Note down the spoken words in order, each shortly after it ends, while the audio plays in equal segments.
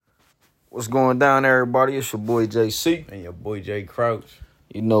What's going down, everybody? It's your boy JC. And your boy Jay Crouch.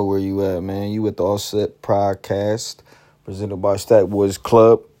 You know where you at, man. You with the llshit podcast presented by Stack Boys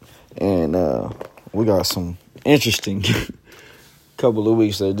Club. And we got some interesting couple of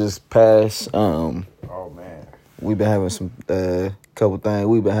weeks that just passed. Oh, man. We've been having some couple things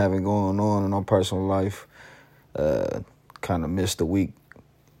we've been having going on in our personal life. Kind of missed a week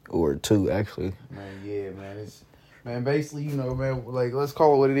or two, actually. Man, yeah, man. Man, basically, you know, man, like, let's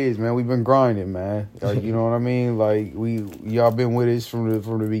call it what it is, man. We've been grinding, man. Like, you know what I mean? Like, y'all been with us from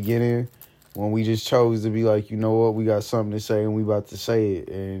the beginning when we just chose to be like, you know what, we got something to say and we about to say it.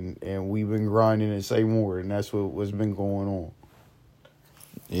 And we've been grinding and say more, and that's what's been going on.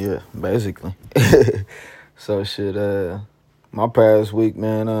 Yeah, basically. So, my past week,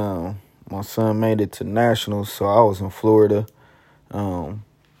 man, my son made it to nationals, so I was in Florida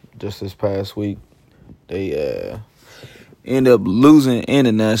just this past week. They end up losing in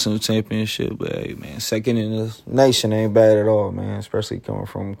the national championship, but hey, man, second in the nation ain't bad at all, man. Especially coming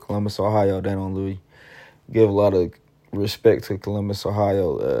from Columbus, Ohio. They don't really give a lot of respect to Columbus,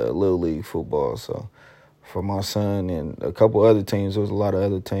 Ohio Little League football. So for my son and a couple other teams, there was a lot of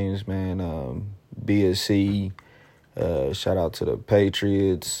other teams, man. BSC, shout out to the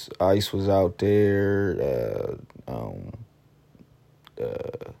Patriots. Ice was out there.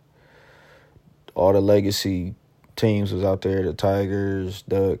 All the legacy teams was out there, the Tigers,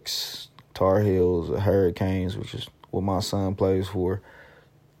 Ducks, Tar Heels, the Hurricanes, which is what my son plays for.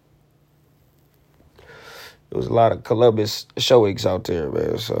 There was a lot of Columbus Showix out there,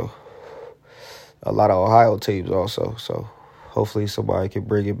 man, so a lot of Ohio teams also. So hopefully somebody can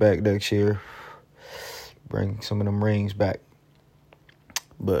bring it back next year, bring some of them rings back.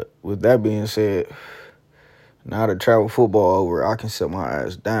 But with that being said, now that travel football over, I can sit my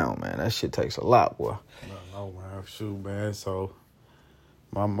ass down, man. That shit takes a lot, boy. No, man. Shoot, man. So,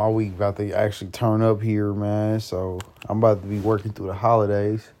 my week about to actually turn up here, man. So, I'm about to be working through the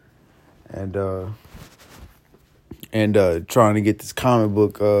holidays and trying to get this comic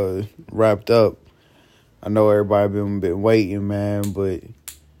book wrapped up. I know everybody been waiting, man, but,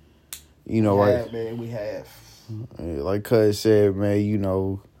 you know, we have. Like Cuz said, man, you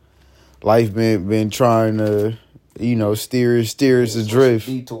know, life been trying to, you know, steer us adrift.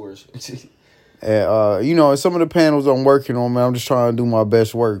 Detours. And, you know, some of the panels I'm working on, man, I'm just trying to do my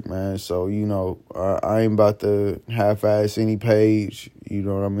best work, man. So, you know, I ain't about to half-ass any page. You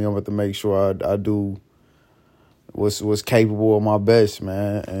know what I mean? I'm about to make sure I do what's capable of my best,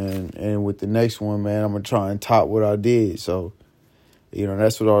 man. And with the next one, man, I'm going to try and top what I did. So, you know,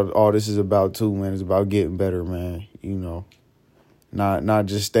 that's what all this is about, too, man. It's about getting better, man. You know, not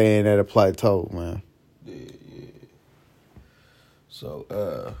just staying at a plateau, man. Yeah. So,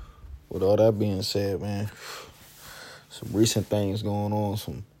 with all that being said, man, some recent things going on,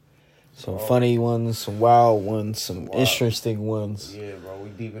 some funny ones, some wild ones, some interesting ones. Yeah, bro, we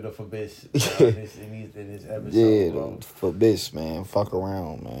deep in the abyss in this episode. Yeah, bro. abyss, man. Fuck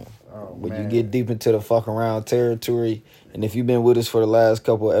around, man. Oh, when man. you get deep into the fuck around territory, and if you've been with us for the last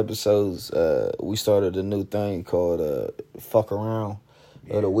couple of episodes, we started a new thing called fuck around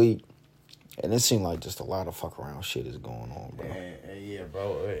of the week. And it seemed like just a lot of fuck around shit is going on, bro. And yeah,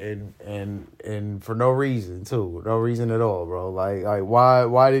 bro, and for no reason too, no reason at all, bro. Like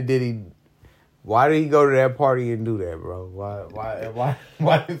why did he go to that party and do that, bro? Why?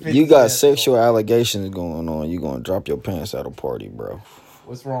 You got sexual allegations going on. You gonna drop your pants at a party, bro?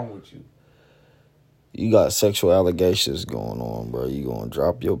 What's wrong with you? You got sexual allegations going on, bro. You gonna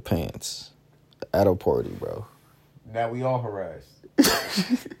drop your pants at a party, bro? Now we all harassed.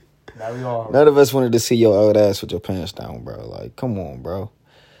 None of us wanted to see your old ass with your pants down, bro. Like, come on, bro.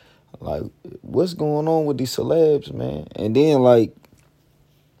 Like, what's going on with these celebs, man? And then, like,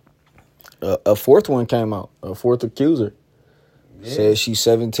 a fourth one came out. A fourth accuser. Yeah. Said she's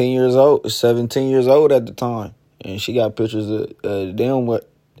 17 years old at the time. And she got pictures of them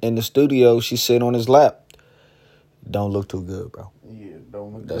in the studio. She sit on his lap. Don't look too good, bro. Yeah,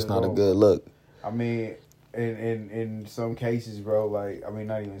 don't look That's good. not a good look. I mean, in some cases, bro, like, I mean,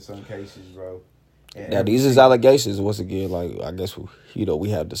 not even some cases, bro. Now, these is allegations, once again, like, I guess, we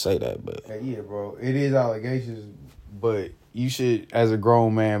have to say that, but. Yeah, bro, it is allegations, but you should, as a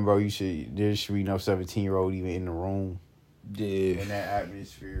grown man, bro, there should be no 17-year-old even in the room. Yeah. In that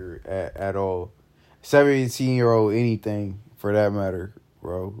atmosphere at all. 17-year-old, anything, for that matter,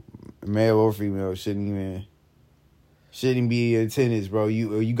 bro, male or female, shouldn't be in attendance, bro.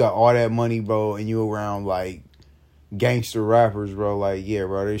 You got all that money, bro, and you around, like, gangster rappers, bro. Like, yeah,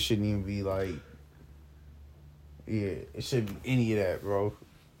 bro, there shouldn't even be, like, yeah, it shouldn't be any of that, bro.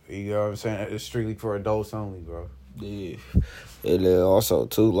 You know what I'm saying? It's strictly for adults only, bro. Yeah. And then also,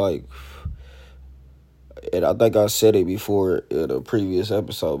 too, like, and I think I said it before in a previous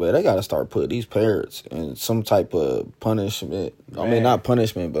episode, man, they got to start putting these parents in some type of punishment. Man. I mean, not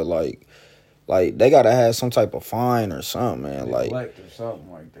punishment, but like they got to have some type of fine or something, man. Neglect or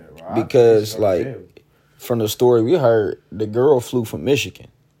something like that, bro. Because, like, from the story we heard, the girl flew from Michigan.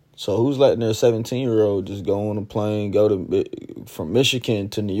 So who's letting their 17-year-old just go on a plane, from Michigan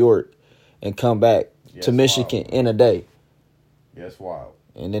to New York, and come back to Michigan in a day? That's wild.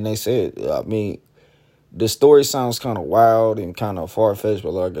 And then they said, I mean, the story sounds kind of wild and kind of far-fetched,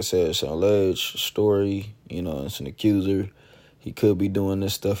 but like I said, it's an alleged story. You know, it's an accuser. He could be doing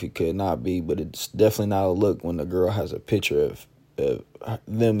this stuff. He could not be, but it's definitely not a look when the girl has a picture of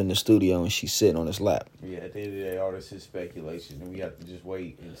them in the studio and she's sitting on his lap. Yeah, at the end of the day, all this is speculation, and we have to just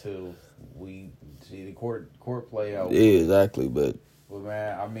wait until we see the court play out. Yeah, exactly, but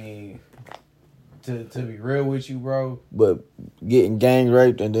man, I mean, to be real with you, bro. But getting gang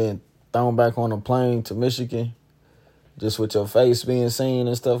raped and then thrown back on a plane to Michigan, just with your face being seen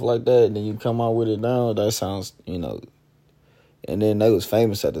and stuff like that, and then you come out with it now, that sounds, you know. And then they was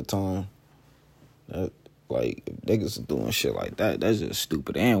famous at the time. Like, niggas doing shit like that, that's just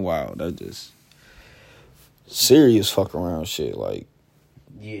stupid and wild. That's just serious fuck around shit. Like,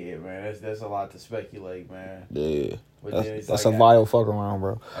 yeah, man, that's a lot to speculate, man. Yeah, but that's like a vile fuck around,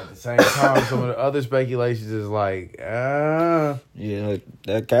 bro. At the same time, some of the other speculations is like, yeah,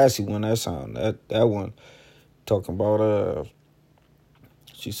 that Cassie one, that one talking about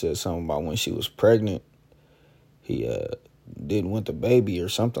she said something about when she was pregnant, he didn't want the baby or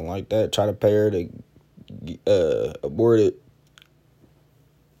something like that. Try to pay her to abort it.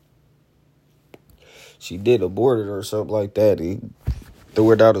 She did abort it or something like that. He threw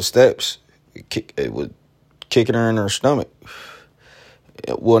her down the steps. It was kicking her in her stomach.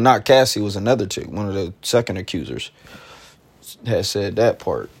 Well, not Cassie, it was another chick. One of the second accusers had said that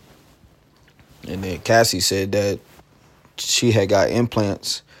part. And then Cassie said that she had got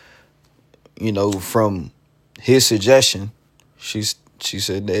implants, you know, from his suggestion. She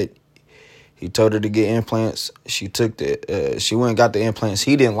said that he told her to get implants. She took she went and got the implants.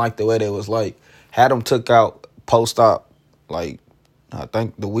 He didn't like the way they was like. Had them took out post-op, like, I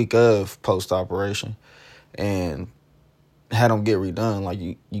think the week of post-operation, and had them get redone. Like,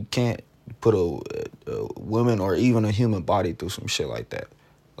 you can't put a woman or even a human body through some shit like that.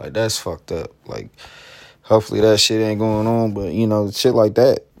 Like, that's fucked up. Like, hopefully that shit ain't going on, but, you know, shit like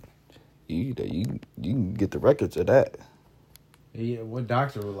that, you can get the records of that. Yeah, what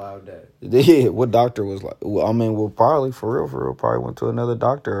doctor allowed that? Yeah, what doctor was like? Well, I mean, probably for real, probably went to another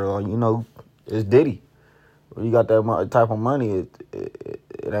doctor. Or, you know, it's Diddy. When you got that type of money, it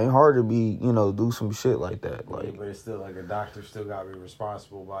ain't hard to be, you know, do some shit like that. Like, yeah, but it's still like a doctor still got to be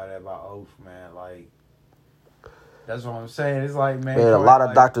responsible by oath, man. Like, that's what I'm saying. It's like, man, a lot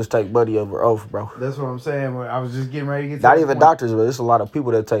of doctors take money over oath, bro. That's what I'm saying. I was just getting ready to get to not even doctors, but it's a lot of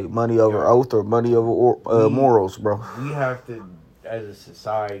people that take money over oath or money over morals, bro. We have to, as a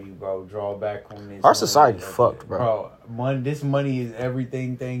society, bro, draw back on this. Our society fucked, bro. This money is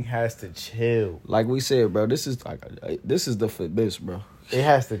everything. Thing has to chill. Like we said, bro, this is the abyss, bro. It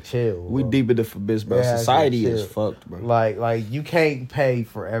has to chill. Bro. We deep in the abyss, bro. Society is fucked, bro. Like you can't pay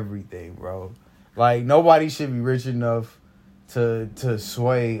for everything, bro. Like, nobody should be rich enough to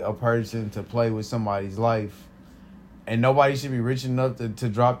sway a person to play with somebody's life. And nobody should be rich enough to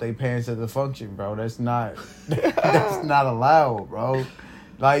drop their pants at the function, bro. That's not allowed, bro.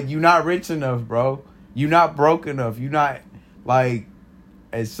 Like, you not rich enough, bro. You not broke enough. You not, like,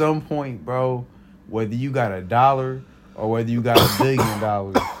 at some point, bro, whether you got $1 or whether you got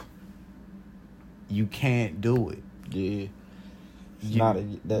 $1 billion, you can't do it. Yeah.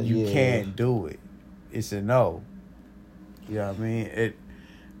 You can't do it. It's a no. You know what I mean?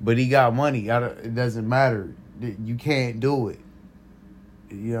 But he got money. It doesn't matter. You can't do it.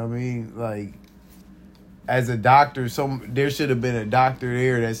 You know what I mean? Like, as a doctor, there should have been a doctor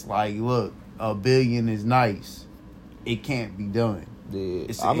there that's like, look, $1 billion is nice. It can't be done. Yeah.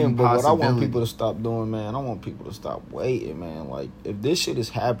 But what I want people to stop doing, man, I want people to stop waiting, man. Like, if this shit is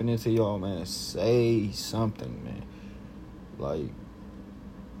happening to y'all, man, say something, man. Like,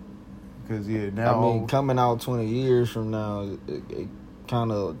 because, yeah, now, I mean, coming out 20 years from now, it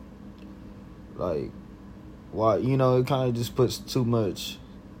kind of, like, why, you know, it kind of just puts too much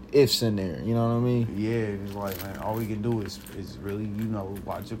ifs in there, you know what I mean? Yeah, it's like, man, all we can do is really, you know,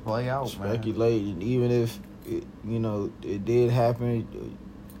 watch it play out, man. Speculate, and even if, you know, it did happen,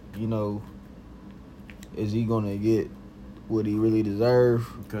 you know, is he going to get what he really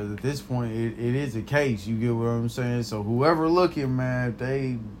deserve? Because at this point, it is a case. You get what I'm saying? So whoever looking, man,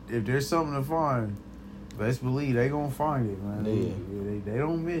 if there's something to find, best believe they gonna find it, man. Yeah. They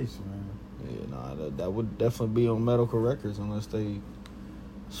don't miss, man. Yeah, Nah, that would definitely be on medical records unless they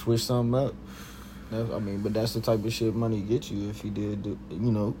switch something up. But that's the type of shit money get you if he did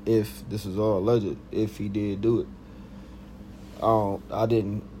do, if this is all alleged, if he did do it. I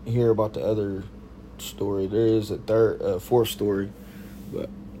didn't hear about the other story. There is a fourth story, but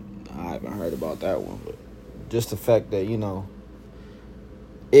I haven't heard about that one. But just the fact that,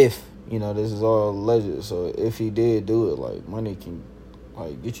 if, this is all alleged, so if he did do it, like, money can,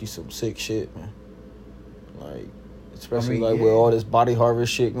 like, get you some sick shit, man. Like, especially with all this body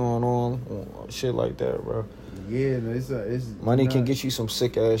harvest shit going on, shit like that, bro. Yeah, it's money can get you some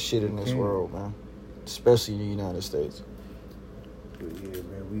sick ass shit in this world, man. Especially in the United States. But yeah,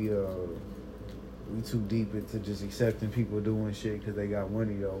 man, we too deep into just accepting people doing shit because they got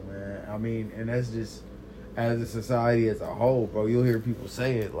money, though, man. I mean, and that's just as a society as a whole, bro. You'll hear people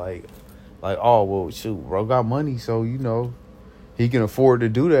say it like, oh, well, shoot, bro got money, so he can afford to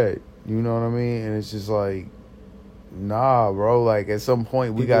do that. You know what I mean? And it's just like, nah, bro. Like, at some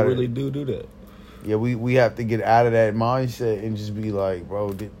point, we gotta really do that. Yeah, we have to get out of that mindset and just be like,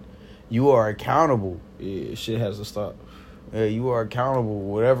 bro, you are accountable. Yeah, shit has to stop. Yeah, you are accountable.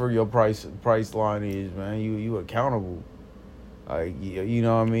 Whatever your price line is, man, you accountable. Like, you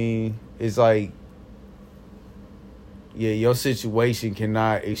know what I mean? It's like, yeah, your situation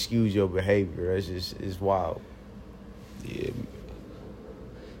cannot excuse your behavior. It's wild. Yeah.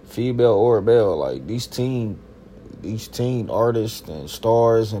 Female or male, like, these teen artists and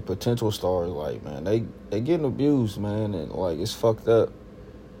stars and potential stars, like, man, they getting abused, man, and, like, it's fucked up.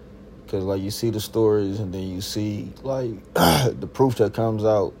 Because, like, you see the stories and then you see, like, the proof that comes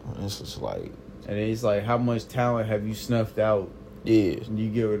out, and it's just like... And it's like, how much talent have you snuffed out? Yeah. You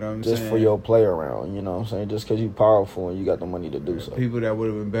get what I'm saying? Just for your play around, you know what I'm saying? Just because you're powerful and you got the money to do so. People that would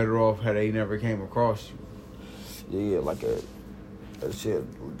have been better off had they never came across you. Yeah, like a shit,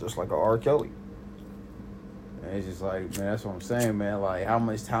 just like a R. Kelly. And it's just like, man, that's what I'm saying, man. Like, how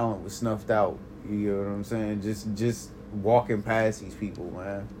much talent was snuffed out? You get what I'm saying? Just walking past these people,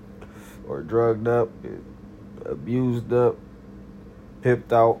 man. Or drugged up, abused up,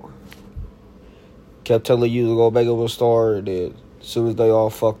 pipped out. Kept telling you to go back up a star, and then as soon as they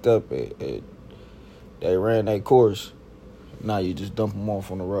all fucked up, they ran their course. Now you just dump them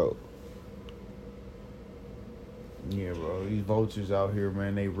off on the road. Yeah, bro, these vultures out here,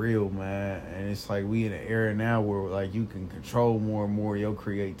 man, they real, man. And it's like we in an era now where, like, you can control more and more your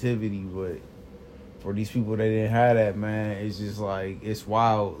creativity, but for these people that didn't have that, man, it's just like, it's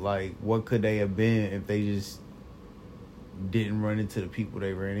wild. Like, what could they have been if they just didn't run into the people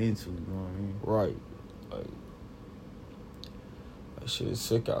they ran into, you know what I mean? Right. Like, that shit is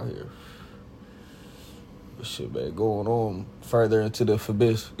sick out here. This shit been going on further into the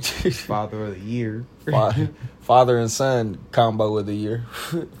abyss. Father of the year. Father and son combo of the year.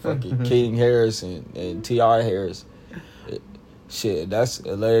 Fucking King Harris and T.I. Harris. Shit, that's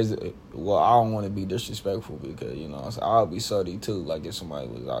hilarious. Well, I don't want to be disrespectful because, I'll be salty too. Like, if somebody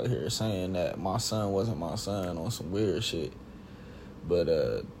was out here saying that my son wasn't my son on some weird shit.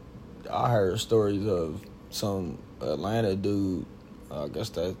 But I heard stories of some Atlanta dude, I guess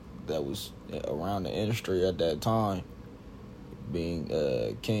that was around the industry at that time, being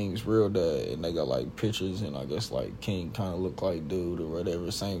King's real dad, and they got like pictures, and I guess like King kind of looked like dude or whatever,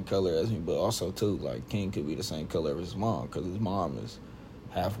 same color as me, but also too like King could be the same color as his mom because his mom is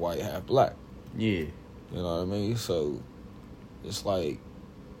half white, half black. Yeah, you know what I mean. So it's like,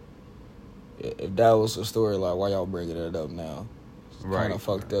 if that was a story, like, why y'all bringing it up now? It's right. Kind of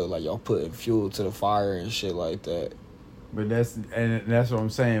fucked up. Like, y'all putting fuel to the fire and shit like that. But that's what I'm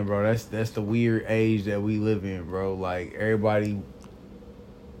saying, bro. That's the weird age that we live in, bro. Like, everybody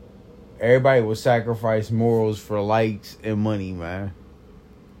will sacrifice morals for likes and money, man.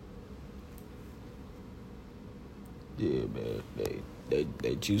 Yeah, man.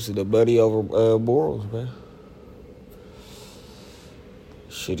 They choosing the money over morals, man.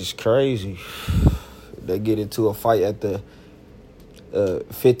 Shit is crazy. They get into a fight at the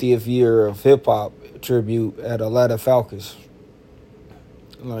 50th year of hip hop tribute at Atlanta Falcons.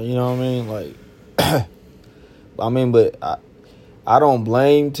 Like, you know what I mean? Like, but I don't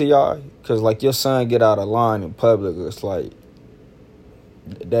blame T.I. because, like, your son get out of line in public. It's like,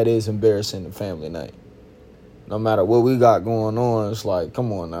 that is embarrassing the family name. No matter what we got going on, it's like,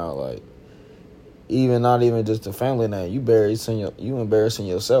 come on now, like, not even just the family name, you embarrassing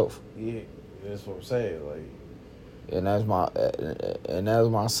yourself. Yeah, that's what I'm saying. Like, and that's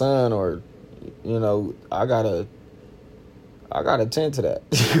my son, or, I gotta tend to that.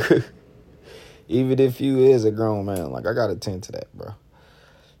 Even if you is a grown man, like, I gotta tend to that, bro.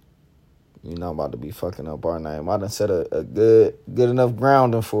 I'm about to be fucking up our name. I done set a good enough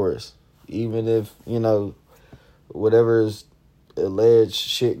grounding for us. even if, whatever's alleged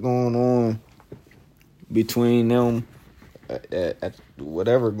shit going on between them, at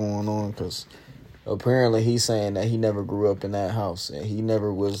whatever going on, because apparently he's saying that he never grew up in that house and he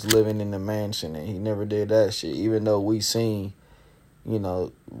never was living in the mansion and he never did that shit, even though we seen,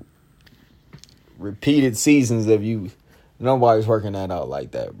 repeated seasons of you. Nobody's working that out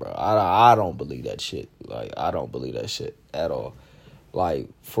like that, bro. I don't believe that shit. Like, I don't believe that shit at all. Like,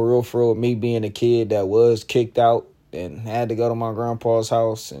 for real, me being a kid that was kicked out and had to go to my grandpa's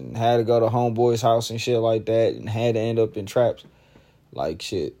house and had to go to homeboy's house and shit like that and had to end up in traps. Like,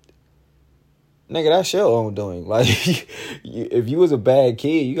 shit. Nigga, that's your own doing. Like, if you was a bad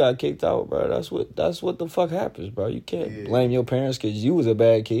kid, you got kicked out, bro. That's what the fuck happens, bro. You can't blame your parents because you was a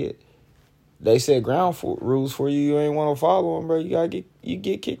bad kid. They set rules for you. You ain't want to follow them, bro. You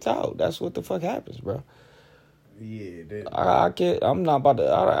get kicked out. That's what the fuck happens, bro. Yeah, I'm not about to.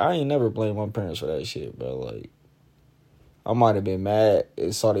 I ain't never blamed my parents for that shit, bro. Like, I might have been mad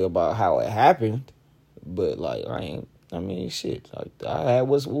and salty about how it happened, but like, shit. Like, I had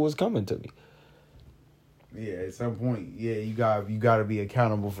what was coming to me. Yeah, at some point, you got to be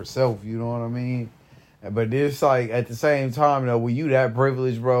accountable for self. You know what I mean? But it's like, at the same time, though, when you that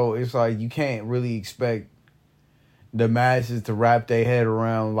privileged, bro, it's like you can't really expect the masses to wrap their head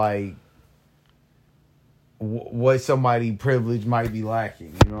around, like, what somebody privileged might be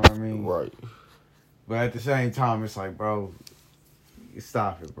lacking. You know what I mean? Right. But at the same time, it's like, bro,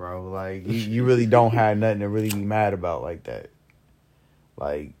 stop it, bro. Like, you really don't have nothing to really be mad about like that.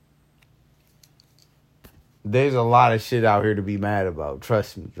 Like, there's a lot of shit out here to be mad about.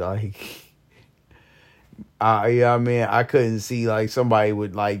 Trust me. Like, I couldn't see, like, somebody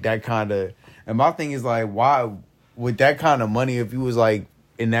with, like, that kind of... And my thing is, like, why... With that kind of money, if you was, like,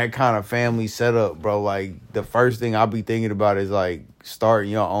 in that kind of family setup, bro, like, the first thing I'll be thinking about is, like,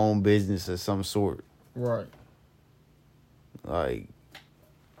 starting your own business of some sort. Right. Like...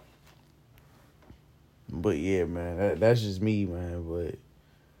 But, yeah, man, that's just me, man, but...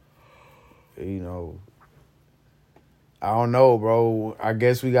 I don't know, bro. I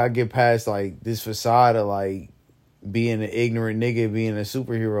guess we gotta get past, like, this facade of, like, being an ignorant nigga, being a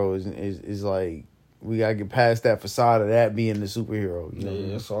superhero is like, we gotta get past that facade of that being the superhero. You know?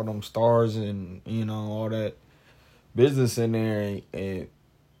 Yeah, it's all them stars and, all that business in there. And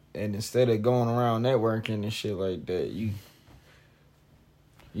instead of going around networking and shit like that, you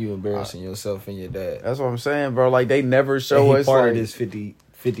embarrassing yourself and your dad. That's what I'm saying, bro. Like, they never show us, part like, of this 50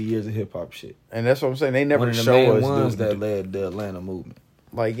 years of hip hop shit. And that's what I'm saying. They never One of the show main us ones that led the Atlanta movement.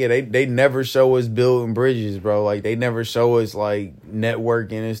 Like, yeah, they never show us building bridges, bro. Like, they never show us, like,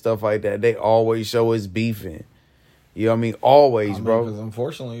 networking and stuff like that. They always show us beefing. You know what I mean? Always, bro. Because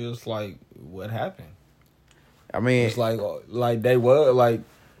unfortunately, it's like what happened. I mean, it's like they were like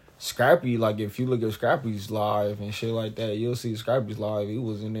Scrappy. Like, if you look at Scrappy's live and shit like that, you'll see Scrappy's live. He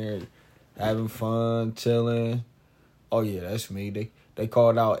was in there having fun, chilling. Oh yeah, that's me. They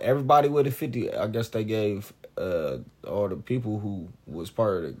called out everybody with a 50. I guess they gave all the people who was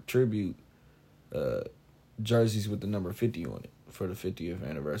part of the tribute jerseys with the number 50 on it for the 50th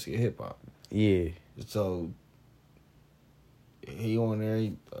anniversary of hip hop. Yeah. So he on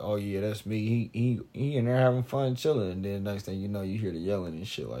there. Oh yeah, that's me. He in there having fun, chilling, and then next thing you know, you hear the yelling and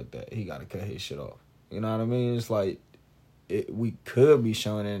shit like that. He got to cut his shit off. You know what I mean? It's like we could be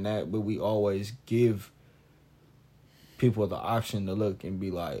showing in that, but we always give people the option to look and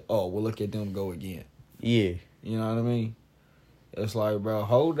be like, oh, well, look at them go again. Yeah. You know what I mean? It's like, bro,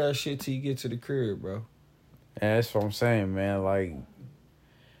 hold that shit till you get to the crib, bro. And that's what I'm saying, man. Like,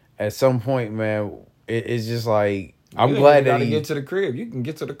 at some point, man, it's just like, I'm glad that you gotta get to the crib. You can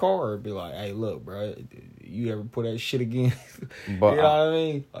get to the car and be like, hey, look, bro, you ever put that shit again? But you know what I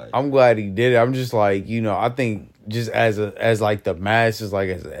mean? Like, I'm glad he did it. I'm just like, I think just as like the masses, like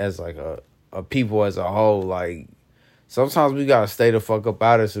as like a people as a whole, like, sometimes we gotta stay the fuck up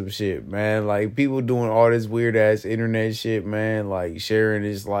out of some shit, man. Like, people doing all this weird ass internet shit, man. Like, sharing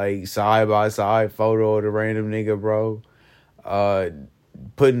this like side by side photo of the random nigga, bro.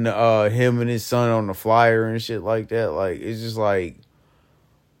 Putting him and his son on the flyer and shit like that. Like, it's just like,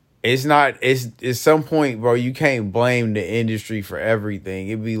 it's at some point, bro, you can't blame the industry for everything.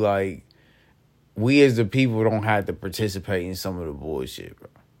 It'd be like, we as the people don't have to participate in some of the bullshit, bro.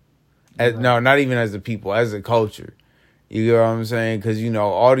 Right. No, not even as the people, as a culture. You get what I'm saying? Because,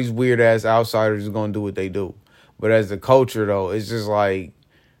 all these weird-ass outsiders are going to do what they do. But as a culture, though, it's just like,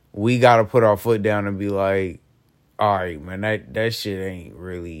 we got to put our foot down and be like, all right, man, that shit ain't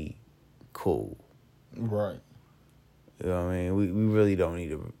really cool. Right. You know what I mean? We really don't need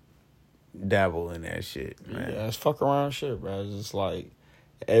to dabble in that shit, man. Yeah, it's fuck around shit, bro. It's just like,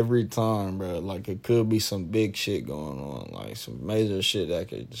 Every time, bro. Like, it could be some big shit going on. Like, some major shit that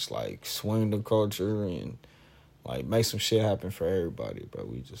could just, like, swing the culture and, like, make some shit happen for everybody. But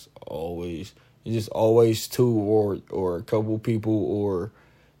we just always... It's just always two or a couple people or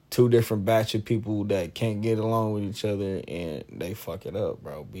two different batch of people that can't get along with each other and they fuck it up,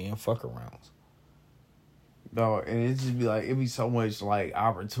 bro. Being fuck arounds. No, and it just be like, it be so much like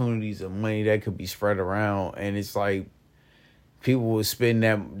opportunities and money that could be spread around, and it's like people will spend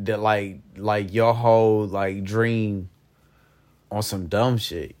that like your whole like dream on some dumb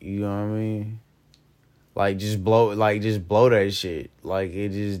shit. You know what I mean? Like just blow that shit. Like it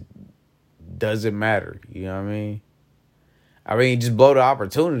just doesn't matter. You know what I mean? Just blow the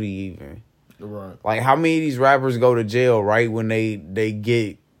opportunity even. Right. Like how many of these rappers go to jail right when they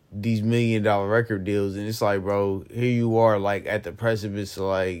get these $1 million record deals, and it's like, bro, here you are, like at the precipice of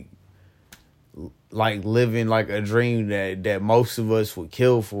like living like a dream that most of us would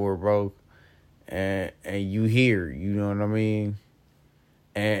kill for, bro, and you here, you know what I mean,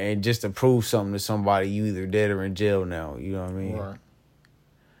 and just to prove something to somebody, you either dead or in jail now, you know what I mean? Right.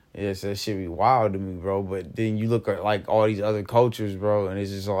 Yes, that shit be wild to me, bro. But then you look at like all these other cultures, bro, and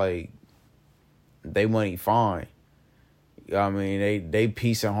it's just like they money fine. I mean, they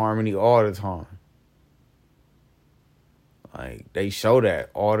peace and harmony all the time. Like they show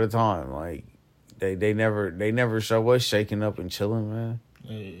that all the time. Like they never show us shaking up and chilling, man.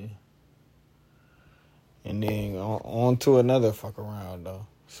 Yeah. And then on to another fuck around though.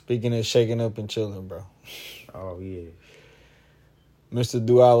 Speaking of shaking up and chilling, bro. Oh yeah. Mr.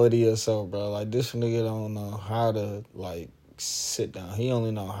 Duality or so, bro. Like this nigga don't know how to like sit down. He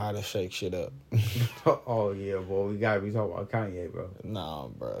only know how to shake shit up. Oh yeah, boy. We gotta be talking about Kanye, bro. Nah,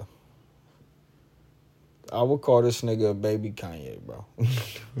 bro. I would call this nigga a baby Kanye, bro.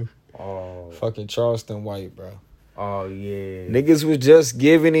 Oh. Fucking Charleston White, bro. Oh yeah. Niggas was just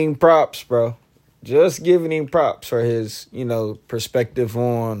giving him props, bro. Just giving him props for his, perspective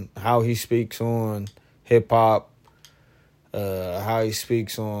on how he speaks on hip hop, how he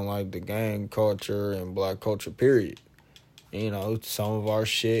speaks on like the gang culture and black culture, period. Some of our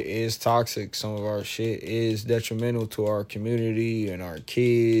shit is toxic. Some of our shit is detrimental to our community and our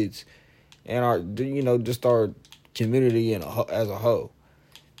kids and our, just our community as a whole.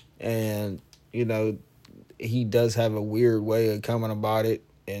 And, he does have a weird way of coming about it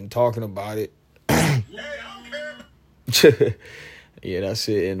and talking about it. Yeah, that's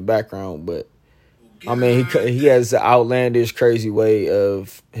it in the background. But, I mean, he has an outlandish, crazy way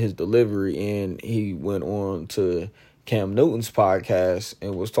of his delivery. And he went on to Cam Newton's podcast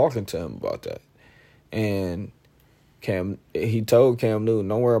and was talking to him about that. And he told Cam Newton,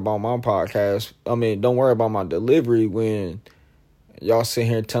 don't worry about my podcast. Don't worry about my delivery when y'all sit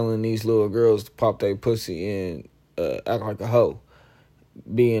here telling these little girls to pop their pussy and act like a hoe.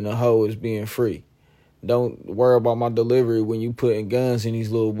 Being a hoe is being free. Don't worry about my delivery when you putting guns in these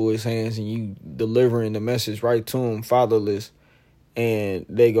little boys' hands and you delivering the message right to them, fatherless, and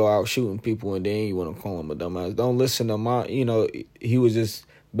they go out shooting people and then you want to call them a dumbass. Don't listen to my, he was just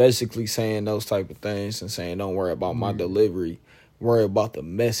basically saying those type of things and saying don't worry about my delivery, worry about the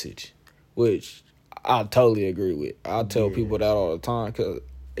message, which I totally agree with. I tell people that all the time because,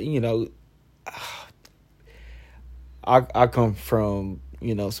 I come from,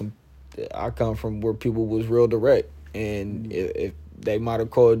 I come from where people was real direct. And if they might have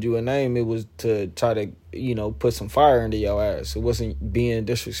called you a name, it was to try to, put some fire into your ass. It wasn't being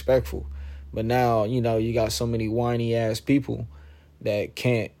disrespectful. But now, you got so many whiny ass people that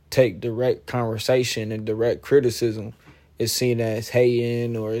can't take direct conversation and direct criticism. It's seen as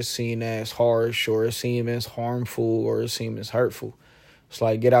hating, or it's seen as harsh, or it's seen as harmful, or it's seen as hurtful. It's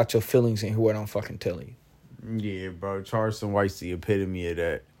like, get out your feelings and hear what I'm fucking telling you. Yeah, bro. Charleston White's the epitome of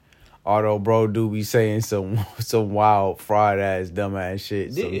that. Although bro do be saying some wild, fried ass, dumb ass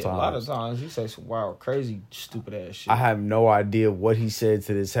shit sometimes. Yeah, a lot of times he say some wild, crazy, stupid ass shit. I have no idea what he said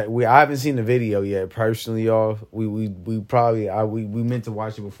to this. I haven't seen the video yet, personally, y'all. We probably we meant to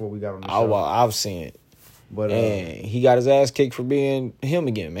watch it before we got on the show. Well, I've seen it. But and he got his ass kicked for being him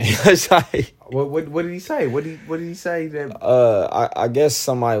again, man. It's like, what did he say? What did he say that? I guess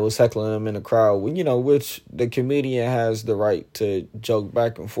somebody was heckling him in the crowd. Which the comedian has the right to joke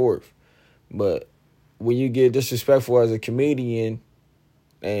back and forth, but when you get disrespectful as a comedian,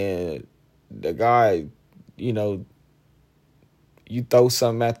 and the guy, you throw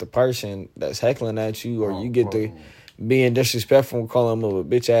something at the person that's heckling at you, or you get to being disrespectful and calling him a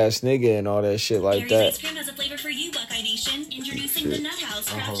bitch ass nigga and all that shit like that. Ice cream has a flavor for you, Buckeye Nation. Introducing the Nut House,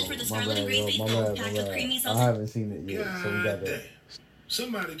 crafted for the Scarlet and Grape Faithful, packed with creamy I haven't seen it yet, so we got that.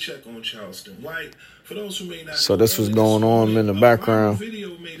 Somebody check on Charleston White. For those who may not So know, this was earlier going this on morning, in the a background. viral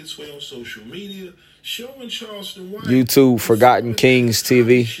video made its way on social media showing Charleston White YouTube Forgotten Kings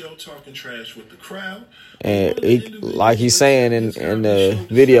TV. show talking trash with the crowd. And he, like he's saying in the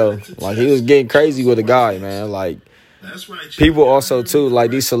video, like he was getting crazy with a guy, man. Like That's right, people also too,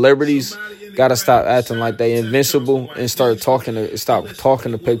 like these celebrities gotta stop acting like they invincible and stop talking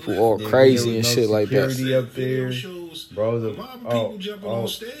to people all crazy and shit like that. Security up there, bro.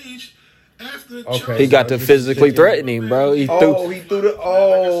 Okay. He got to physically threaten him, bro. He threw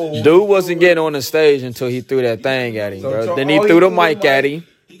the dude wasn't getting on the stage until he threw that thing at him, bro. Then he threw the mic at him.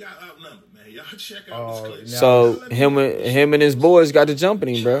 He got outnumbered, man. Y'all check out this clip. So him and his boys got to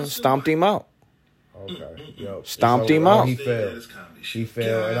jumping him, bro. Stomped him out. Okay. Yo, Stomped him out. He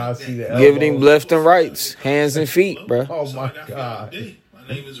fell, and I see the Giving him elbows. left and rights, hands and feet, bro. Oh my God. My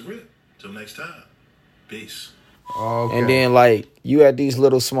name is Rip. Till next time. Peace. Okay. And then like you at these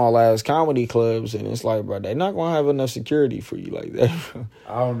little small ass comedy clubs, and it's like, bro, they're not gonna have enough security for you like that, bro.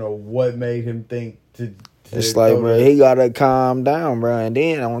 I don't know what made him think to It's like, bro, he gotta calm down, bro. And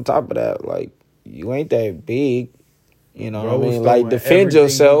then on top of that, like, you ain't that big, you know what I mean? Like, defend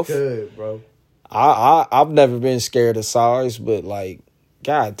yourself. Bro. I've never been scared of size, but like,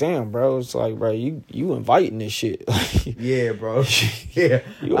 god damn, bro, it's like, bro, you inviting this shit. Yeah, bro. Yeah,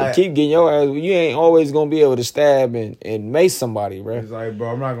 You gonna keep getting your ass. You ain't always gonna be able to stab and mace somebody, bro. It's like,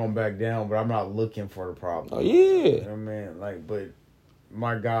 bro, I'm not gonna back down, but I'm not looking for the problem. Oh yeah, You know what I mean, like, but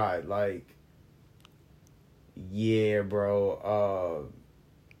my God, like, yeah, bro.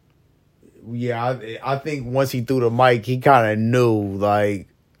 Yeah, I think once he threw the mic, he kind of knew, like,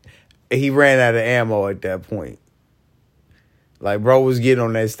 he ran out of ammo at that point. Like, bro was getting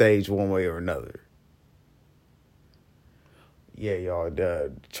on that stage one way or another. Yeah, y'all,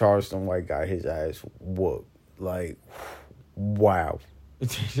 the Charleston White got his ass whooped. Like, wow.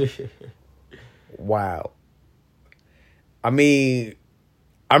 Wow. I mean,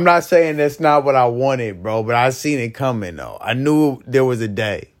 I'm not saying that's not what I wanted, bro, but I seen it coming, though. I knew there was a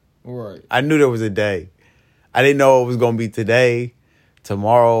day. right. I knew there was a day. I didn't know it was going to be today,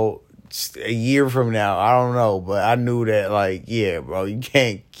 tomorrow, a year from now. I don't know, but I knew that, like, yeah, bro, you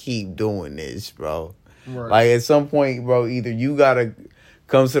can't keep doing this, bro. Right. Like, at some point, bro, either you got to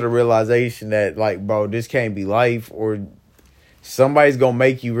come to the realization that, like, bro, this can't be life, or somebody's going to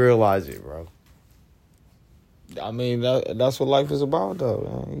make you realize it, bro. I mean, that's what life is about,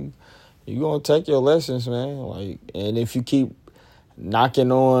 though, man. You gonna take your lessons, man. Like, and if you keep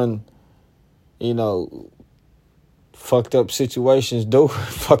knocking on, you know, fucked up situations is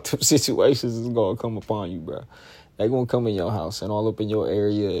gonna come upon you, bro. They gonna come in your house and all up in your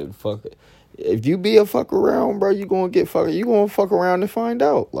area and fuck it. If you be a fuck around, bro, you gonna fuck around and find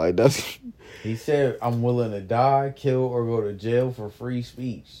out. Like, that's. He said, "I'm willing to die, kill, or go to jail for free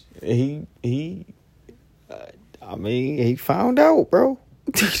speech." I mean, he found out, bro.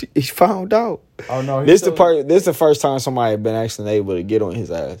 He found out. Oh no! This is the first time somebody been actually able to get on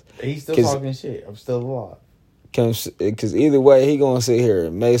his ass. He's still talking shit. I'm still alive. Because either way, he gonna sit here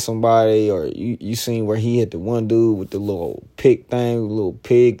and make somebody, or you seen where he hit the one dude with the little pick thing, little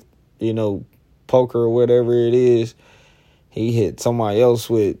pig, you know, poker or whatever it is. He hit somebody else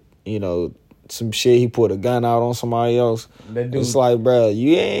with, you know, some shit. He put a gun out on somebody else. It's like, bro,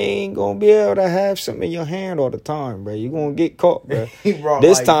 you ain't gonna be able to have something in your hand all the time, bro. You gonna get caught, bro.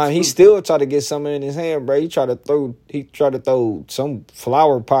 This time he still tried to get something in his hand, bro. He tried to throw some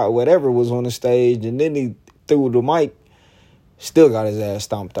flower pot, whatever was on the stage, and then he threw the mic. Still got his ass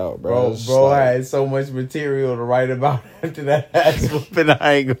stomped out, bro. Bro had so much material to write about after that ass whooping.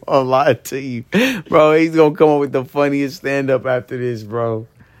 I ain't gonna lie to you, bro. He's gonna come up with the funniest stand up after this, bro.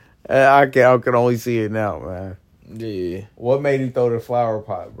 I can only see it now, man. Yeah. What made him throw the flower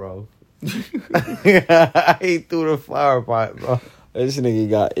pot, bro? He threw the flower pot, bro. This nigga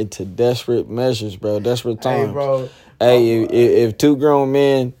got into desperate measures, bro. Desperate times. Hey, bro. Hey, if two grown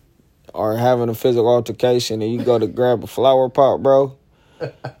men are having a physical altercation and you go to grab a flower pot, bro,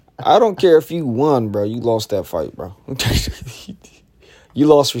 I don't care if you won, bro. You lost that fight, bro. You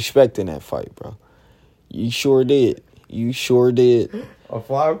lost respect in that fight, bro. You sure did. A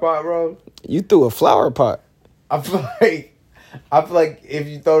flower pot, bro? You threw a flower pot. I feel like if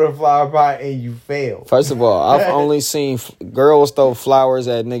you throw the flower pot and you fail. First of all, I've only seen girls throw flowers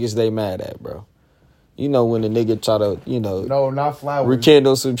at niggas they mad at, bro. You know when the nigga try to, you know, no, not flowers,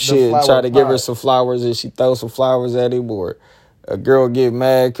 rekindle some shit, try to pot. give her some flowers, and she throw some flowers at him, or a girl get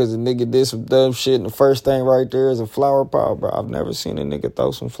mad because the nigga did some dumb shit, and the first thing right there is a flower pot, bro. I've never seen a nigga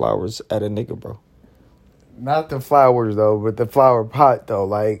throw some flowers at a nigga, bro. Not the flowers, though, but the flower pot, though.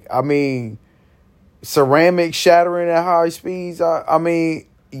 Like, I mean, ceramic shattering at high speeds. I mean,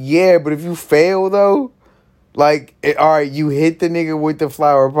 yeah, but if you fail though, like, all right, you hit the nigga with the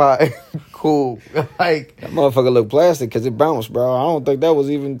flower pot, cool. Like, that motherfucker look plastic because it bounced, bro. I don't think that was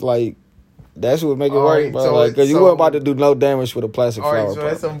even like. That's what make it all work, right, bro. so Like, cause you so- weren't about to do no damage with a plastic all flower right, so pot.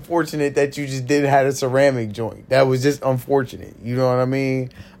 that's unfortunate that you just didn't have a ceramic joint. That was just unfortunate. You know what I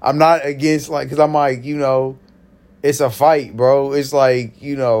mean? I'm not against, like, because I'm like, you know, it's a fight, bro. It's like,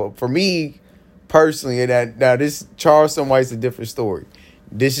 you know, for me personally, and that now this Charleston White's a different story.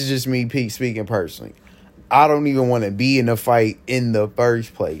 This is just me speaking personally. I don't even want to be in a fight in the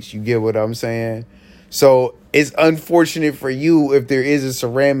first place. You get what I'm saying? So it's unfortunate for you if there is a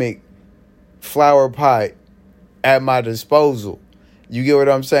ceramic flower pot at my disposal. You get what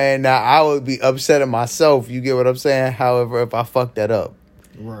I'm saying? Now, I would be upset at myself. You get what I'm saying? However, if I fuck that up.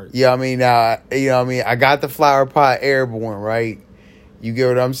 Right. Yeah, I mean, now, you know what I mean? I got the flower pot airborne, right? You get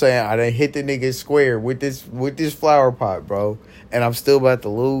what I'm saying? I done hit the nigga square with this flower pot, bro. And I'm still about to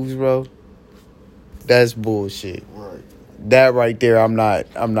lose, bro. That's bullshit. Right. That right there, I'm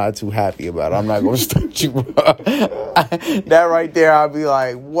not too happy about. I'm not gonna stunt you, bro. That right there, I'll be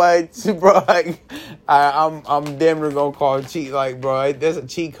like, what, bro? Like, I'm damn near gonna call it cheat. Like, bro, that's a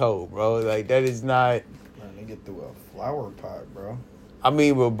cheat code, bro. Like, that is not. Man, they get through a flower pot, bro. I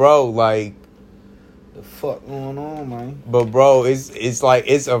mean, but bro, like, The fuck going on, man? but bro, it's like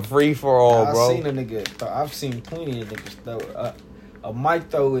it's a free for all, I've bro. seen a nigga. I've seen plenty of niggas throw. A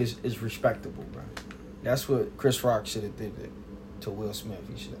mic throw is respectable, bro. That's what Chris Rock should have did to Will Smith.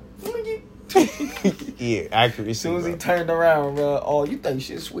 He should have. Yeah, accuracy. As soon as he bro. turned around, bro, oh, you think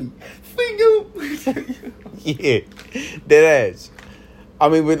shit sweet. Finger. Yeah, dead ass. I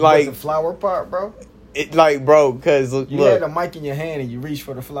mean, but Like like, the flower pot, bro. it, like, bro, because look, You had a mic in your hand and you reached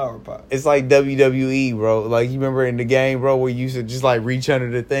for the flower pot. it's like WWE, bro. Like, you remember in the game, bro, where you used to just like reach under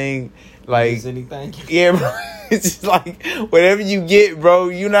the thing, like, Is anything? yeah, bro. It's just like whatever you get, bro.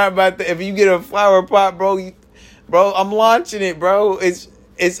 You're not about to. If you get a flower pot, bro, bro, I'm launching it, bro. It's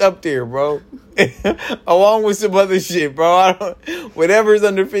up there, bro. Along with some other shit, bro. Whatever's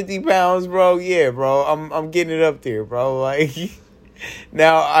under 50 pounds, bro. Yeah, bro. I'm getting it up there, bro. Like,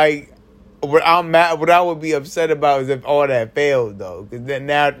 now what I would be upset about is if all that failed, though, because then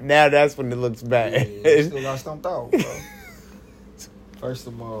now that's when it looks bad. Yeah, you still got stumped out, bro. First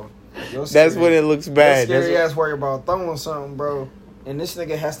of all, That's when it looks bad. That scary That's ass worry about throwing something, bro. And this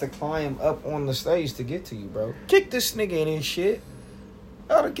nigga has to climb up on the stage to get to you, bro. Kick this nigga in his shit.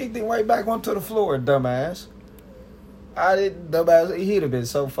 I'd have kicked him right back onto the floor, dumbass. I didn't, dumbass. He'd have been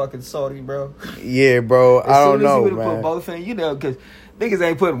so fucking salty, bro. yeah, bro. I don't know, As soon as he would have man. put both hands, you know, because niggas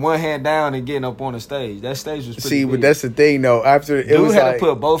ain't putting one hand down and getting up on the stage. That stage was pretty See, big. but that's the thing, though. After it Dude was had like, to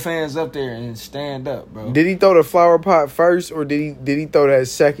put both hands up there and stand up, bro. did he throw the flower pot first, or did he throw that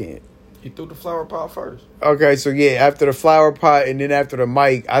second? He threw the flower pot first. Okay, so yeah, after the flower pot and then after the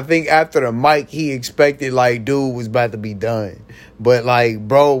mic, I think after the mic he expected like dude was about to be done, but like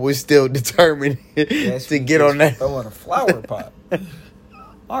bro was still determined to get on that. Throwing a flower pot.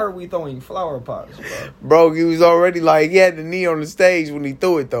 Why are we throwing flower pots, bro? Bro, he was already like he had the knee on the stage when he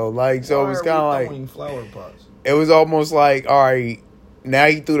threw it though, like so Why it was are kind we of like throwing flower pots. it was almost like all right, now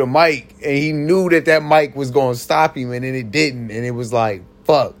he threw the mic and he knew that mic was going to stop him and then it didn't and it was like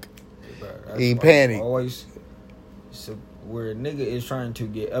fuck. Bro, that's He why panicked. Always, so where a nigga is trying to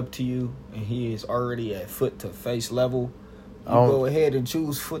get up to you and he is already at foot to face level, you go ahead and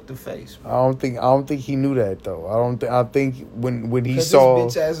choose foot to face. I don't think he knew that though. I think when he Because saw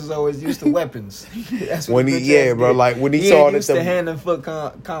this bitch ass is always used to weapons. That's what when the he bitch ass bro, did. like when he He saw ain't that used to hand and foot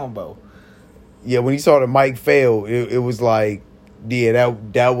combo. yeah, when he saw the mic fail, it was like, yeah,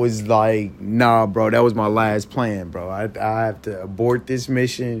 that was like, nah, bro, that was my last plan, bro. I have to abort this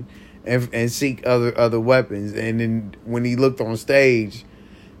mission and seek other weapons. And then when he looked on stage,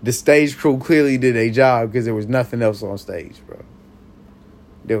 the stage crew clearly did a job because there was nothing else on stage, bro.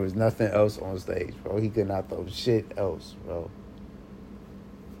 There was nothing else on stage, bro. He could not throw shit else, bro.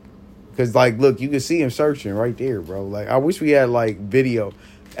 Because, like, look, you can see him searching right there, bro. Like, I wish we had, like, video.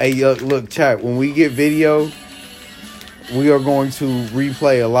 Hey, look, chat, when we get video, we are going to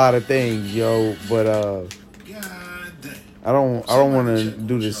replay a lot of things, yo. But, God damn. I don't want to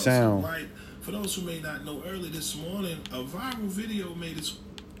do the Charleston, sound. right? For those who may not know, early this morning, a viral video made its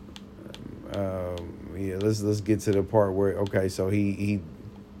Yeah, let's get to the part where, okay, so he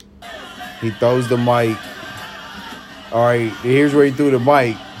throws the mic. All right, here's where he threw the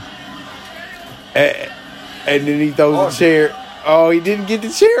mic. And then he throws the chair. Oh, he didn't get the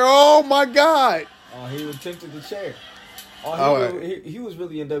chair. Oh, my God. Oh, he attempted the chair. Oh, He was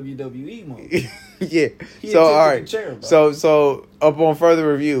really in WWE mode. Yeah. He So, all attempted right. the chair, bro. So, up on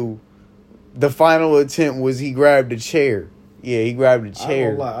further review, the final attempt was he grabbed a chair. Yeah, he grabbed a chair. I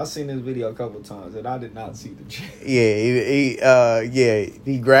don't lie. I seen this video a couple times and I did not see the chair. Yeah,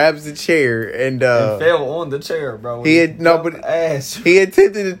 he grabs the chair and fell on the chair, bro. He had ass. He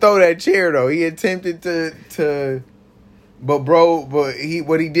attempted to throw that chair though. He attempted to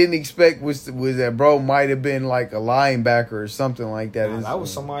what he didn't expect was that bro might have been like a linebacker or something like that. Nah, that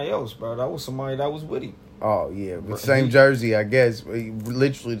was somebody else, bro. That was somebody that was with him. Oh yeah, with the same jersey, I guess.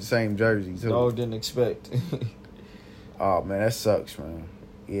 Literally the same jersey too. Dog didn't expect. Oh man, that sucks, man.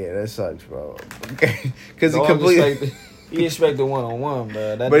 Yeah, that sucks, bro. Because he completely he expected 1-on-1,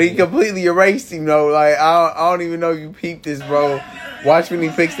 bro. But he completely erased him though. Like I don't even know if you peeped this, bro. Watch when he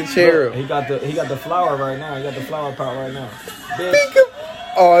picks the chair up. He got the flower right now. He got the flower pot right now.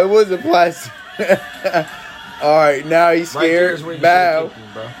 Oh, it wasn't plastic. All right, now he's scared. Right Bow.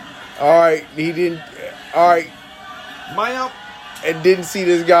 bro. All right, he didn't. All right, Maya. And didn't see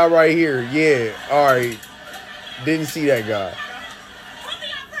this guy right here. Yeah. All right. Didn't see that guy.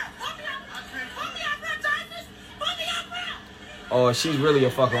 Oh, she's really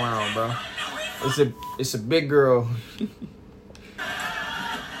a fuck around, bro. It's a big girl.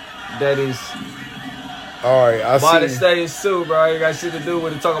 That is. All right, I see. By the stays too, bro. You got shit to do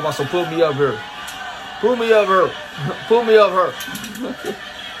with it. Talking about, so pull me up here. Pull me up here. Pull me up here.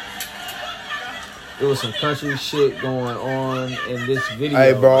 There was some country shit going on in this video.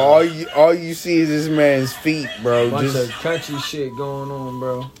 Hey, bro, all you see is this man's feet, bro. Bunch of country shit going on,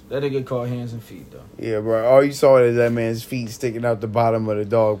 bro. That nigga called hands and feet, though. Yeah, bro. All you saw is that man's feet sticking out the bottom of the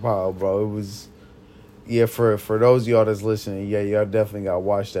dog pile, bro. It was, yeah. For those of y'all that's listening, yeah, y'all definitely gotta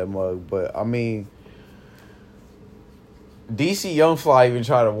watch that mug. But I mean, DC Young Fly even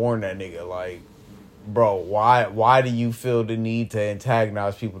tried to warn that nigga, like, bro, why do you feel the need to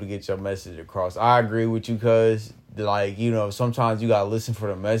antagonize people to get your message across? I agree with you, cuz, like, you know, sometimes you gotta listen for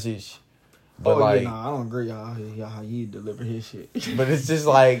the message. But I don't agree how he deliver his shit. But it's just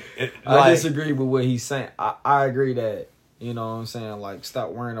like I disagree with what he's saying. I agree that, you know what I'm saying, like, stop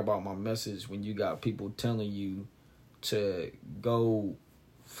worrying about my message when you got people telling you to go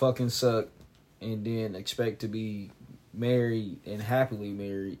fucking suck and then expect to be married and happily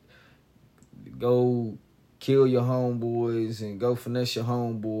married. Go kill your homeboys and go finesse your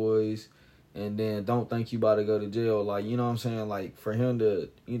homeboys and then don't think you about to go to jail. Like, you know what I'm saying? Like, for him to,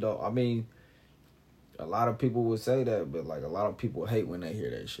 you know, I mean, a lot of people would say that, but, like, a lot of people hate when they hear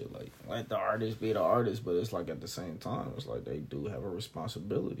that shit. Like, let the artist be the artist, but it's like at the same time, it's like they do have a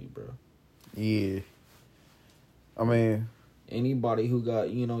responsibility, bro. Yeah. I mean, anybody who got,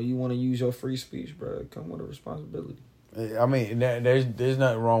 you know, you want to use your free speech, bro, come with a responsibility. I mean, there's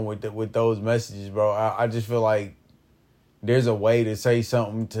nothing wrong with those messages, bro. I just feel like there's a way to say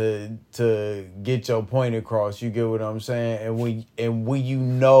something to get your point across. You get what I'm saying? And when you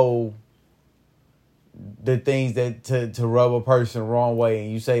know the things that to rub a person the wrong way,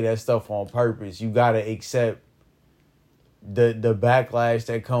 and you say that stuff on purpose, you gotta accept the backlash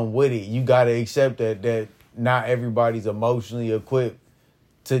that come with it. You gotta accept that not everybody's emotionally equipped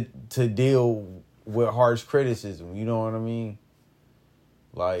to deal with harsh criticism, you know what I mean?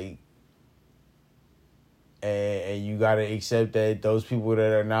 Like, and you gotta accept that those people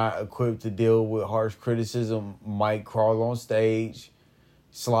that are not equipped to deal with harsh criticism might crawl on stage,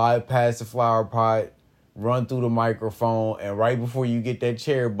 slide past the flower pot, run through the microphone, and right before you get that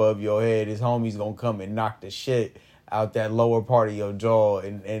chair above your head, his homie's gonna come and knock the shit out that lower part of your jaw,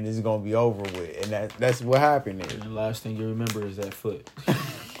 and it's gonna be over with. And that's what happened there. And the last thing you remember is that foot.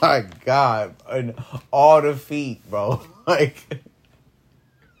 My God, and all the feet, bro. Like,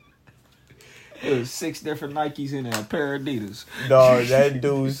 it was 6 different Nikes in there, a pair of Adidas. Dog, that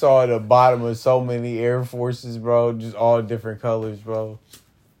dude saw the bottom of so many Air Forces, bro. Just all different colors, bro.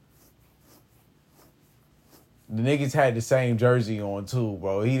 The niggas had the same jersey on too,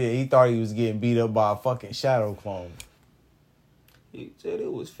 bro. He thought he was getting beat up by a fucking shadow clone. He said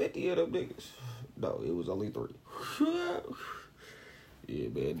it was 50 of them niggas. No, it was only 3. Yeah,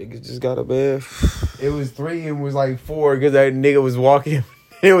 man, niggas just got a bad. It was 3 and was like 4 because that nigga was walking.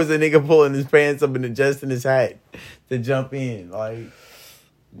 It was a nigga pulling his pants up and adjusting his hat to jump in. Like,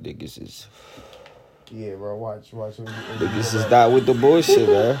 niggas is. Yeah, bro, watch. Niggas is not with the bullshit,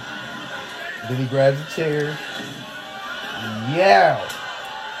 man. Then he grabs a chair. Yeah.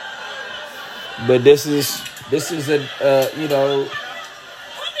 But this is a you know,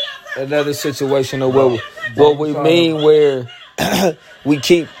 another situation of what we mean where we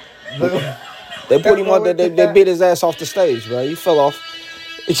keep. They put him on. They beat his ass off the stage, bro. He fell off.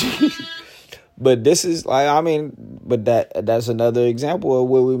 But this is like, I mean, but that's another example of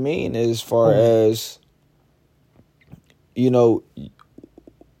what we mean as far as, you know,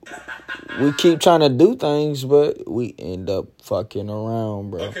 we keep trying to do things, but we end up fucking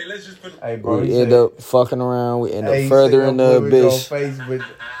around, bro. Okay, let's just put. Hey, bro, We end up fucking around. We end up further in the abyss. Face with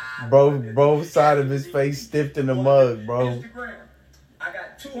both side of his face stiffed in the mug, bro. Instagram. I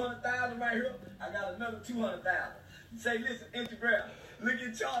got 200,000 right here. I got another 200,000. Say, listen, Instagram. Look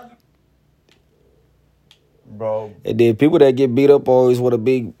at Charleston. Bro. And then people that get beat up always want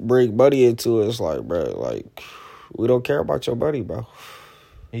to bring buddy into it. It's like, bro, like, we don't care about your buddy, bro.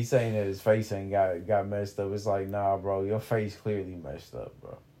 He's saying that his face ain't got messed up. It's like, nah, bro, your face clearly messed up,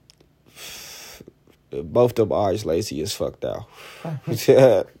 bro. Both them eyes lazy as fuck now.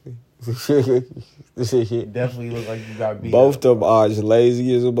 Definitely look like you got beat Both up, them bro. eyes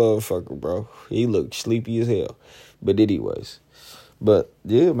lazy as a motherfucker, bro. He looked sleepy as hell. But anyways. But,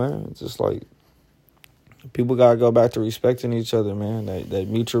 yeah, man, it's just like, people got to go back to respecting each other, man. That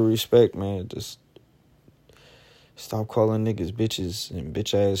mutual respect, man. Just stop calling niggas bitches and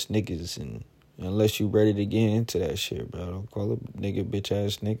bitch-ass niggas. And unless you ready to get into that shit, bro. Don't call a nigga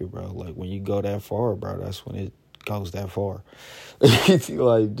bitch-ass nigga, bro. Like, when you go that far, bro, that's when it goes that far.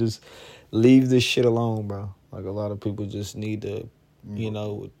 Like, just leave this shit alone, bro. Like, a lot of people just need to,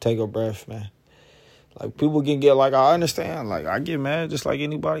 take a breath, man. Like, people can get, like, I understand. Like, I get mad just like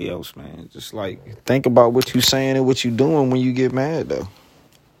anybody else, man. Just, like, think about what you saying and what you doing when you get mad, though.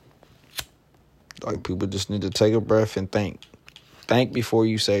 Like, people just need to take a breath and think. Think before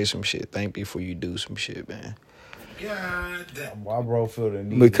you say some shit. Think before you do some shit, man. God damn. Why bro feel the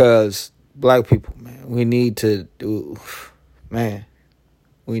need? Because black people, man, we need to do, man,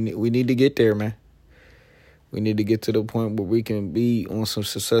 we need to get there, man. We need to get to the point where we can be on some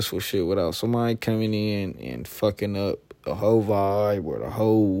successful shit without somebody coming in and fucking up the whole vibe or the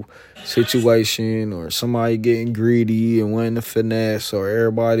whole situation, or somebody getting greedy and wanting to finesse, or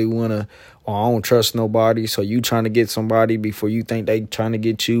everybody want to, I don't trust nobody, so you trying to get somebody before you think they trying to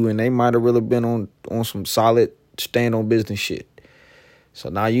get you, and they might have really been on some solid stand on business shit. So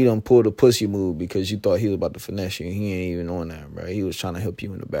now you done pulled a pussy move because you thought he was about to finesse you. He ain't even on that, bro. He was trying to help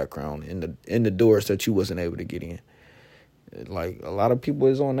you in the background, in the doors that you wasn't able to get in. Like, a lot of people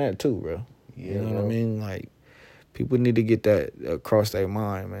is on that too, bro. Yeah, you know bro. what I mean? Like, people need to get that across their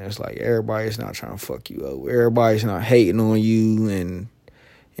mind, man. It's like, everybody's not trying to fuck you up. Everybody's not hating on you and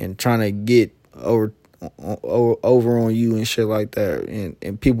trying to get over on you and shit like that.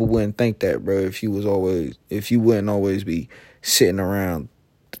 And people wouldn't think that, bro, if you wouldn't always be sitting around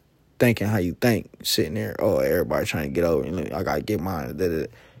thinking how you think, sitting there, oh, everybody trying to get over, and I gotta get mine. Yeah.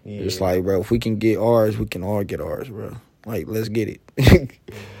 It's like, bro, if we can get ours, we can all get ours, bro. Like, let's get it.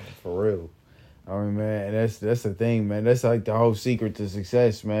 For real. I mean, man, that's the thing, man. That's like the whole secret to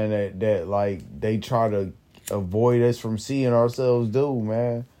success, man. That like they try to avoid us from seeing ourselves do,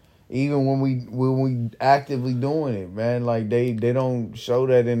 man. Even when we actively doing it, man. Like they don't show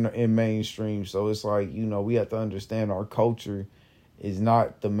that in mainstream. So it's like, we have to understand our culture is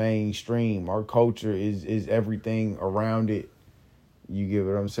not the mainstream. Our culture is everything around it. You get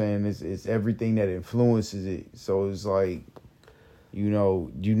what I'm saying? It's everything that influences it. So it's like,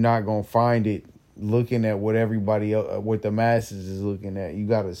 you're not gonna find it looking at what everybody else, what the masses is looking at. You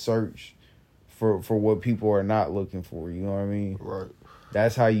gotta search for what people are not looking for. You know what I mean? Right.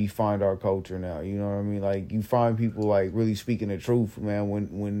 That's how you find our culture now. You know what I mean? Like, you find people like really speaking the truth, man.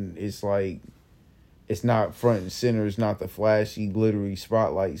 When it's like, it's not front and center. It's not the flashy, glittery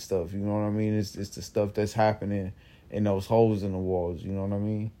spotlight stuff. You know what I mean? It's the stuff that's happening in those holes in the walls. You know what I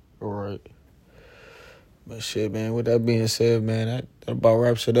mean? Right. But shit, man, with that being said, man, that about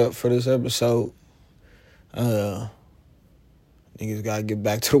wraps it up for this episode. Niggas gotta get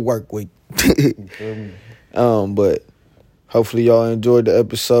back to the work week. You feel me? But hopefully y'all enjoyed the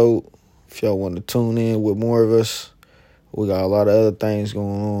episode. If y'all want to tune in with more of us, we got a lot of other things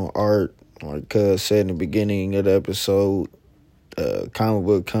going on. Art, like Cuz said in the beginning of the episode, comic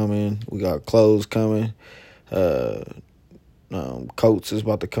book coming. We got clothes coming. Coats is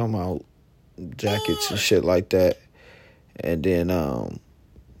about to come out. Jackets and shit like that. And then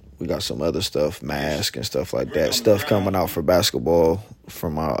we got some other stuff, masks and stuff like that. Stuff coming out for basketball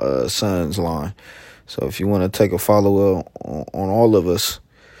from our son's line. So if you want to take a follow on all of us,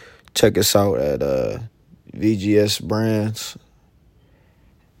 check us out at VGS Brands.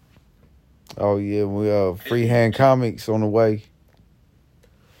 Oh yeah, we freehand comics on the way.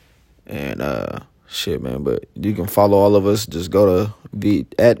 And shit, man. But you can follow all of us. Just go to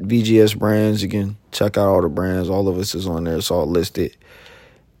at VGS Brands. You can check out all the brands. All of us is on there. It's all listed.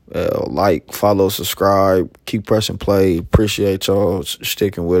 Like, follow, subscribe, keep pressing play. Appreciate y'all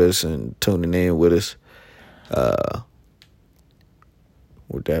sticking with us and tuning in with us.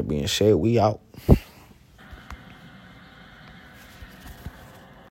 With that being said, we out.